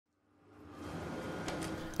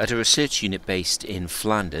At a research unit based in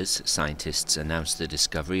Flanders, scientists announced the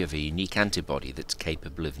discovery of a unique antibody that's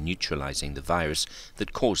capable of neutralizing the virus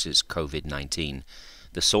that causes COVID-19.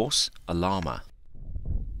 The source, a llama.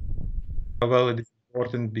 Well, it is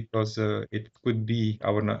important because it could be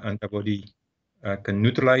our antibody can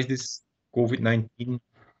neutralize this COVID-19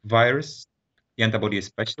 virus. The antibody is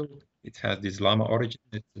special. It has this Llama origin.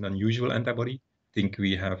 It's an unusual antibody. I think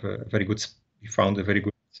we have we found a very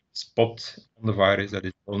good spot on the virus that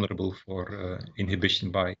is vulnerable for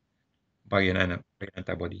inhibition by an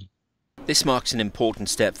antibody. This marks an important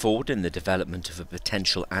step forward in the development of a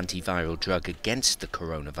potential antiviral drug against the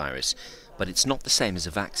coronavirus, but it's not the same as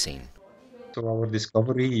a vaccine. So our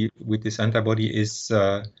discovery with this antibody is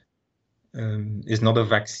not a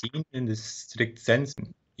vaccine in the strict sense.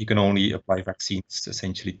 You can only apply vaccines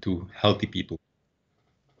essentially to healthy people.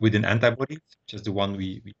 With an antibody, such as the one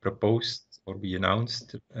we proposed or we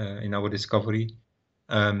announced in our discovery,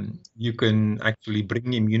 you can actually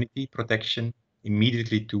bring immunity protection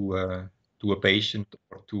immediately to a patient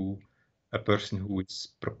or to a person who is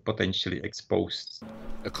potentially exposed.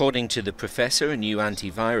 According to the professor, a new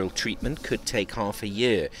antiviral treatment could take half a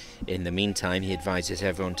year. In the meantime, he advises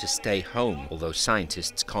everyone to stay home, although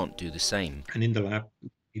scientists can't do the same. And in the lab,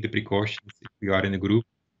 take the precautions if we are in a group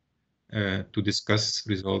to discuss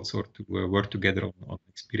results or to work together on an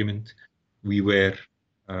experiment. We wear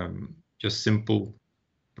just simple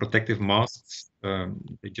protective masks.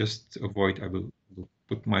 They just avoid, I will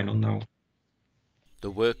put mine on now. The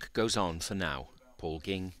work goes on for now. Paul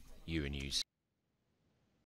Ging, Euronews.